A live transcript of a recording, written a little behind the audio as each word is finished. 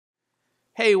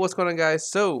Hey, what's going on, guys?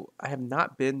 So, I have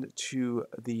not been to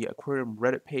the aquarium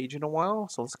Reddit page in a while,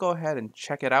 so let's go ahead and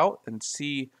check it out and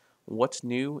see what's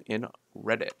new in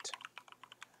Reddit.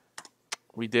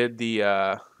 We did the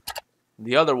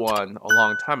other one a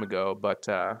long time ago, but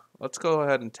let's go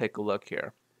ahead and take a look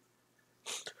here.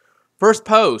 First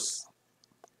post.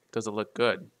 Does it look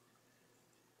good?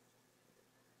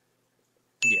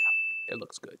 Yeah, it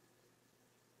looks good.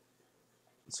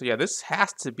 So yeah, this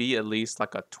has to be at least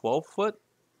like a 12-foot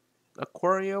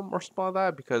aquarium or something like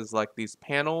that, because like these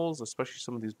panels, especially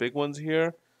some of these big ones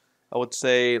here, I would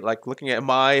say, like looking at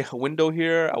my window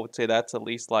here, I would say that's at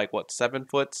least like what, 7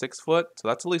 foot, 6 foot. So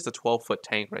that's at least a 12-foot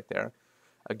tank right there.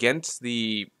 Against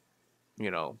the,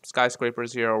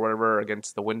 skyscrapers here or whatever,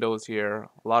 against the windows here,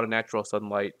 a lot of natural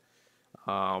sunlight,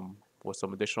 with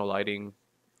some additional lighting,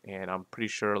 and I'm pretty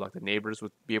sure like the neighbors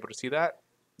would be able to see that.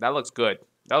 That looks good.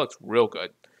 That looks real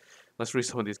good. Let's read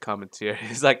some of these comments here.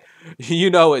 It's like,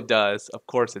 it does. Of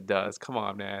course it does. Come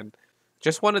on, man.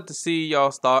 Just wanted to see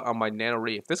y'all's thought on my nano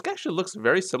reef. This actually looks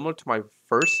very similar to my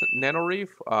first nano reef.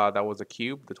 That was a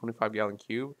cube, the 25-gallon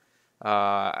cube.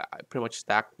 I pretty much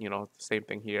stacked, the same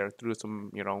thing here. Threw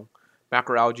some,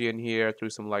 macroalgae in here.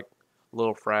 Threw some like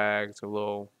little frags, a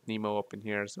little Nemo up in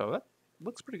here. So that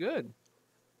looks pretty good.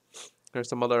 There's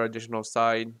some other additional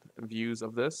side views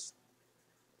of this.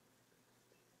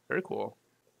 Very cool.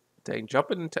 Dang,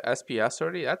 jumping into SPS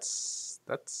already? That's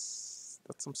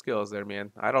some skills there,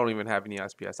 man. I don't even have any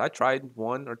SPS. I tried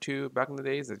one or two back in the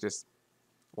days. It just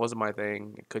wasn't my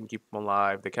thing. I couldn't keep them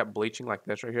alive. They kept bleaching like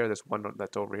this right here. This one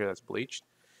that's over here that's bleached.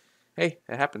 Hey,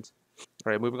 it happens.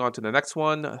 All right, moving on to the next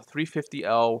one.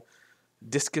 350L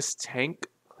discus tank.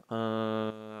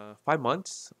 5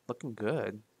 months. Looking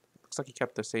good. Looks like he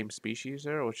kept the same species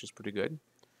there, which is pretty good.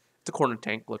 It's a corner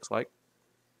tank, looks like.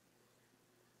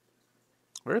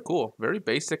 Very cool. Very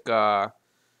basic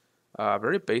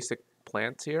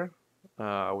plants here,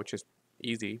 which is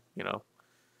easy,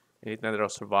 Anything that'll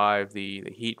survive the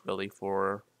heat really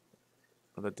for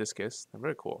the discus. They're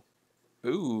very cool.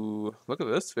 Ooh, look at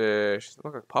this fish.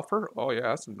 Look like puffer. Oh yeah,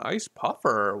 that's a nice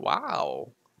puffer.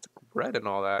 Wow. It's red and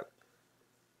all that.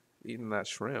 Eating that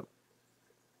shrimp.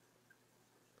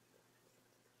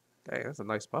 Dang, that's a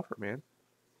nice puffer, man.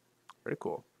 Very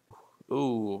cool.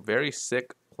 Ooh, very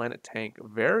sick planet tank.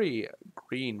 Very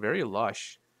green, very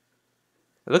lush.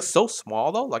 It looks so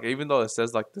small though. Like even though it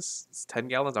says like this is 10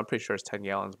 gallons, I'm pretty sure it's 10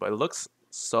 gallons, but it looks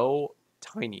so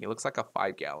tiny. It looks like a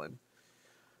 5 gallon.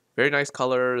 Very nice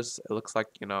colors. It looks like,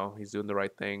 he's doing the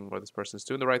right thing, or this person's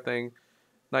doing the right thing.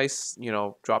 Nice,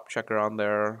 drop checker on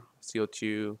there.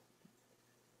 CO2.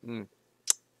 Mm,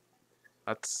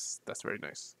 that's very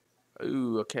nice.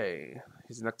 Ooh, okay.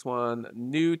 Here's the next one.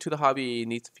 New to the hobby,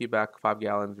 needs to feed back 5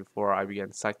 gallons before I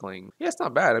begin cycling. Yeah, it's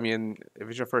not bad. I mean, if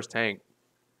it's your first tank,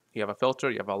 you have a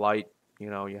filter, you have a light, you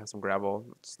have some gravel.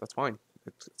 That's fine.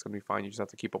 It's gonna be fine. You just have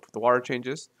to keep up with the water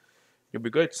changes. You'll be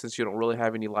good since you don't really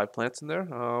have any live plants in there.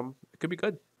 It could be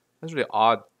good. That's really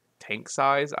odd tank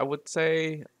size, I would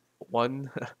say.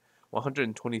 One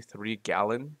 123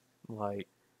 gallon. Like,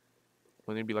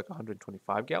 wouldn't it be like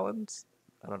 125 gallons?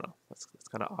 I don't know. That's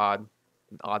kind of odd,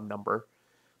 an odd number.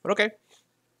 But okay,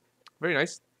 very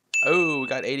nice. Oh, we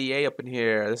got ADA up in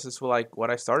here. This is like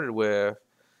what I started with.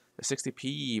 The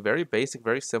 60p, very basic,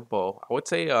 very simple. I would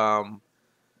say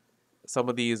some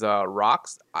of these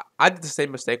rocks. I did the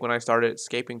same mistake when I started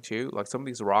scaping too. Like some of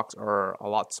these rocks are a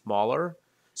lot smaller.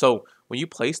 So when you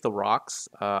place the rocks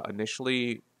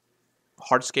initially,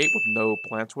 hardscape with no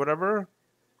plants or whatever,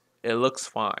 it looks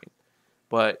fine.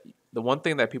 But the one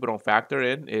thing that people don't factor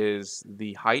in is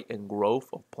the height and growth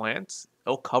of plants.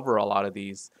 It'll cover a lot of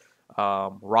these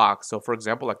rocks. So for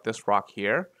example, like this rock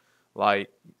here, like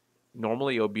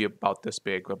normally it'll be about this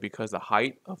big, but because the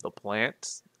height of the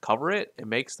plants cover it, it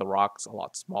makes the rocks a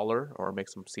lot smaller, or it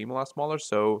makes them seem a lot smaller.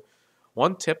 So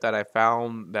one tip that I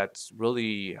found that's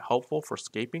really helpful for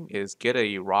scaping is get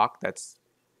a rock that's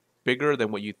bigger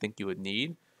than what you think you would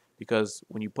need, because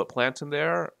when you put plants in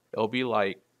there, it'll be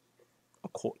like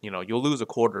you'll lose a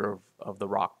quarter of the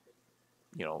rock,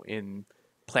 in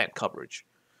plant coverage.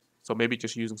 So maybe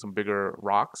just using some bigger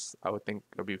rocks, I would think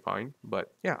it'd be fine.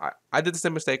 But yeah, I did the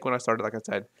same mistake when I started. Like I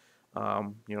said,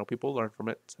 people learn from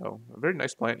it. So a very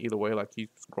nice plant either way. Like he's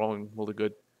growing really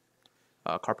good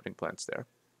carpeting plants there.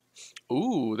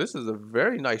 Ooh, this is a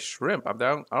very nice shrimp. I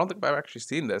don't think I've actually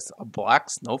seen this. A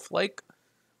black snowflake.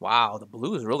 Wow, the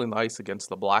blue is really nice against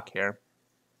the black here.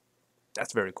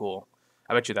 That's very cool.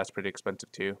 I bet you that's pretty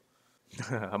expensive too.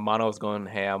 Mono's going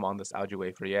ham on this algae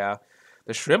wafer. Yeah,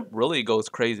 the shrimp really goes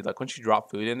crazy. Like once you drop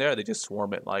food in there, they just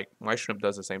swarm it. Like my shrimp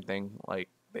does the same thing. Like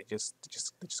they just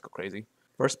go crazy.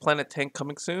 First planet tank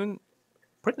coming soon.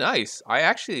 Pretty nice. I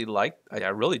actually like. I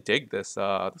really dig this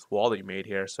this wall that you made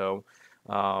here. So,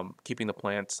 keeping the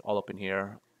plants all up in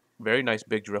here. Very nice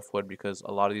big driftwood because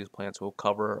a lot of these plants will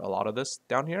cover a lot of this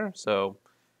down here. So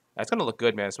that's gonna look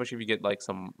good, man. Especially if you get like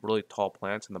some really tall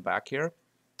plants in the back here.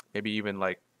 Maybe even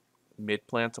like mid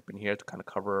plants up in here to kind of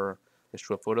cover this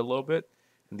driftwood a little bit.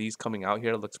 And these coming out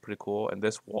here looks pretty cool. And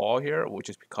this wall here, which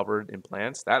is covered in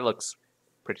plants, that looks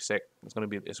pretty sick. It's gonna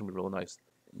be really nice.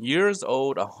 Years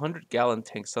old, 100-gallon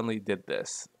tank suddenly did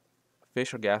this.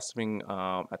 Fish are gasping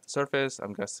at the surface.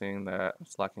 I'm guessing that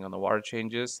it's lacking on the water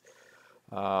changes.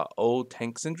 Old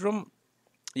tank syndrome.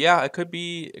 Yeah, it could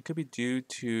be. It could be due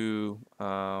to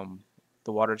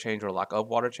the water change or lack of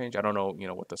water change. I don't know.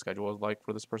 What the schedule is like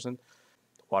for this person.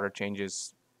 Water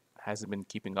changes hasn't been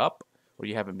keeping up, or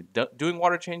you haven't been doing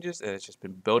water changes, and it's just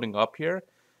been building up here.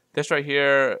 This right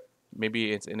here,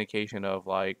 maybe it's indication of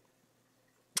like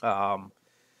um,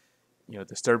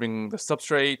 disturbing the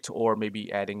substrate, or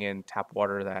maybe adding in tap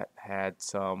water that had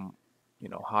some,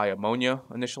 high ammonia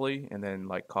initially, and then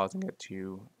like causing it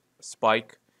to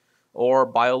spike, or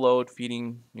bioload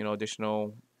feeding,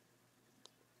 additional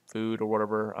food or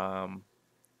whatever.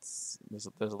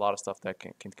 There's a lot of stuff that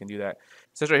can do that. It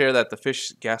says right here that the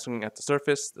fish gasping at the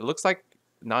surface. It looks like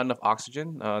not enough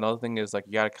oxygen. Another thing is like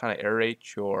you gotta kind of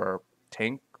aerate your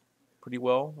tank pretty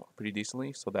well, pretty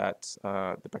decently, so that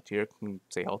the bacteria can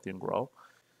stay healthy and grow.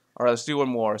 All right, let's do one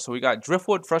more. So we got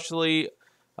driftwood freshly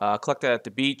collected at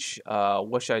the beach.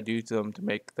 What should I do to them to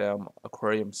make them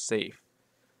aquarium safe?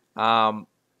 Um,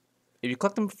 if you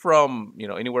collect them from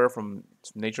anywhere from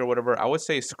nature or whatever, I would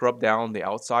say scrub down the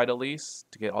outside at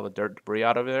least to get all the dirt debris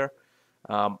out of there.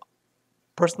 Um,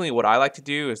 Personally, what I like to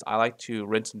do is I like to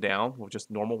rinse them down with just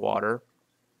normal water.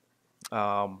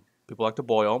 People like to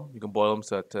boil them. You can boil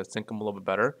them to sink them a little bit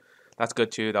better. That's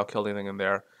good too. That'll kill anything in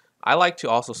there. I like to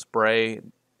also spray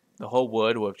the whole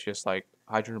wood with just like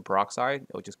hydrogen peroxide.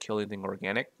 It'll just kill anything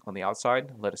organic on the outside.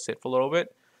 Let it sit for a little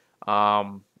bit.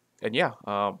 And yeah,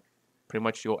 pretty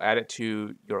much you'll add it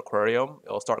to your aquarium.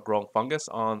 It'll start growing fungus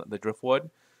on the driftwood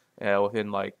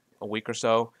within like a week or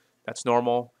so. That's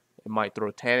normal. It might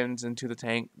throw tannins into the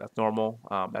tank. That's normal.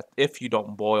 That's if you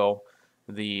don't boil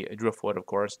the driftwood, of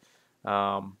course.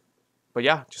 Um, but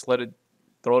yeah, just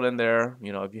throw it in there.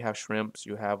 If you have shrimps,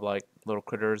 you have like little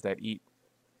critters that eat,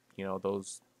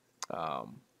 those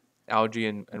um, algae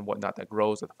and whatnot that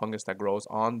grows, the fungus that grows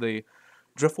on the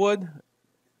driftwood,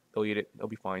 they'll eat it. They'll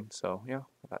be fine. So yeah,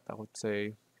 I would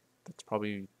say that's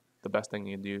probably the best thing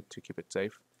you can do to keep it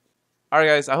safe. All right,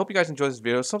 guys. I hope you guys enjoyed this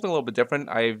video. Something a little bit different.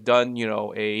 I've done,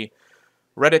 a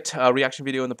Reddit reaction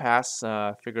video in the past.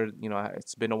 Figured,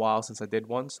 it's been a while since I did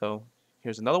one, so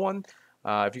here's another one.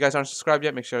 If you guys aren't subscribed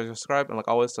yet, make sure to subscribe. And like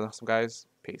always, till next time, guys,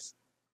 peace.